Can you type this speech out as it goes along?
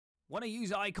Want to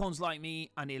use icons like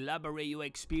me and elaborate your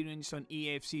experience on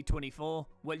FC24?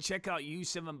 Well, check out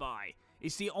U7Buy.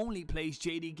 It's the only place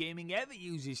JD Gaming ever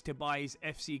uses to buy his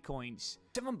FC coins.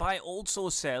 U7Buy also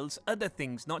sells other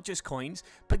things, not just coins,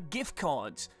 but gift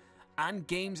cards and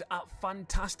games at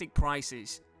fantastic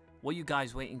prices. What are you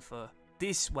guys waiting for?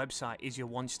 This website is your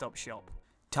one-stop shop.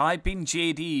 Type in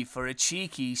JD for a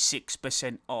cheeky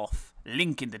 6% off.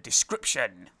 Link in the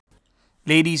description.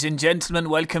 Ladies and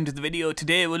gentlemen, welcome to the video.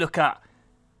 Today we'll look at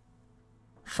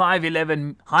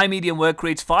 5'11", high medium work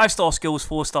rates, 5-star skills,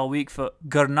 4-star weak for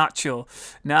Garnacho.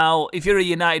 Now, if you're a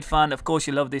United fan, of course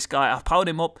you love this guy. I've powered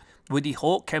him up with the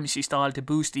Hawk chemistry style to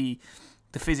boost the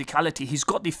physicality. He's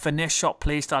got the finesse shot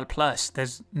playstyle plus.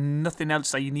 There's nothing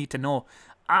else that you need to know.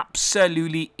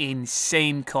 Absolutely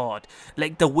insane card.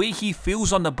 Like the way he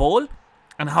feels on the ball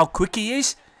and how quick he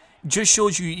is just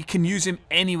shows you can use him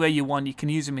anywhere you want. You can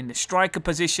use him in the striker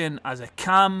position, as a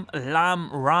cam,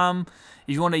 ram.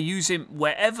 You want to use him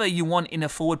wherever you want in a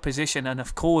forward position. And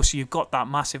of course, you've got that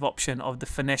massive option of the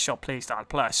finesse shot playstyle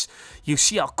plus. You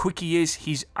see how quick he is.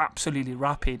 He's absolutely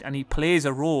rapid, and he plays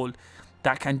a role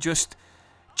that can just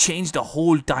change the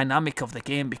whole dynamic of the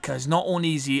game, because not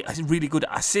only is he really good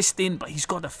at assisting, but he's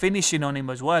got the finishing on him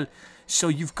as well. So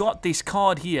you've got this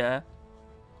card here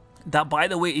that, by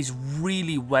the way, is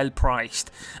really well priced.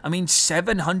 I mean,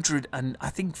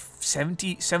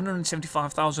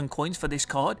 775,000 coins for this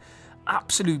card.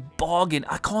 Absolute bargain.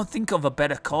 I can't think of a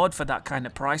better card for that kind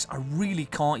of price. I really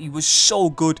can't. He was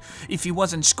so good. If he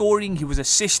wasn't scoring, he was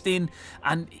assisting,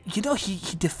 and you know, he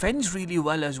defends really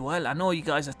well as well. I know you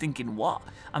guys are thinking, what?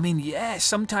 I mean, yeah,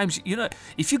 sometimes, you know,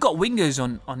 if you got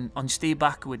wingers on stay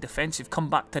back with defensive, come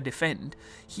back to defend,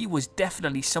 he was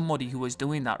definitely somebody who was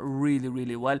doing that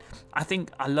really well. I think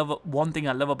one thing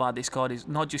I love about this card is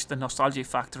not just the nostalgia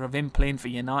factor of him playing for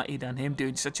United and him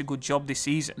doing such a good job this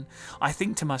season. I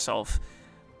think to myself,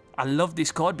 I love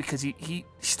this card because he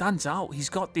stands out. He's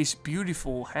got this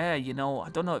beautiful hair, you know. I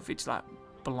don't know if it's like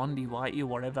blondie, whitey or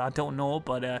whatever, I don't know,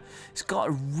 but it's got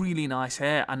a really nice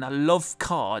hair, and I love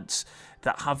cards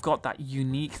that have got that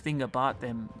unique thing about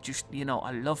them. Just, you know,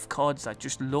 I love cards that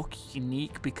just look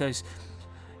unique, because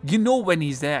you know when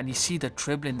he's there and you see the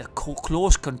dribbling, the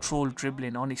close control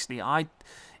dribbling. Honestly, I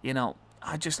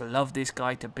just love this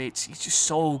guy to bits. He's just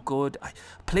so good. I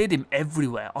played him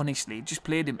everywhere, honestly. Just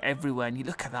played him everywhere. And you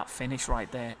look at that finish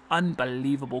right there.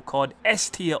 Unbelievable card.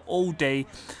 S tier all day.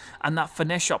 And that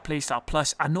finesse shot playstyle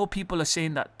plus. I know people are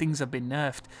saying that things have been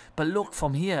nerfed, but look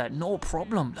from here, no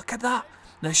problem. Look at that.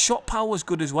 The shot power is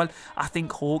good as well. I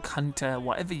think Hawk, Hunter,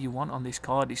 whatever you want on this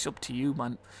card, it's up to you,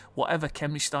 man. Whatever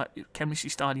chemistry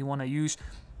style you want to use.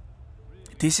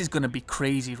 This is going to be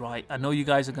crazy, right? I know you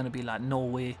guys are going to be like, no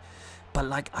way. But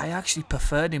like, I actually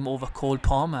preferred him over Cole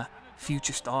Palmer,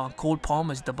 future star. Cole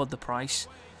Palmer's doubled the price.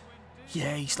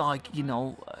 Yeah, he's like, you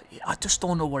know, I just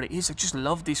don't know what it is. I just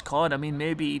love this card. I mean,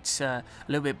 maybe it's a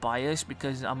little bit biased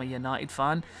because I'm a United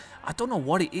fan. I don't know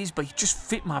what it is, but he just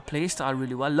fit my playstyle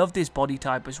really well. Loved his body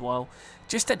type as well.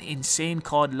 Just an insane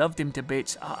card. Loved him to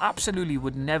bits. I absolutely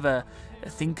would never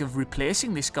think of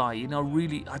replacing this guy. You know,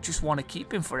 really, I just want to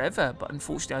keep him forever. But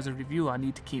unfortunately, as a reviewer, I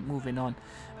need to keep moving on.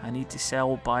 I need to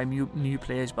sell, buy new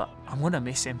players, but I'm going to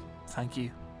miss him. Thank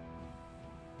you.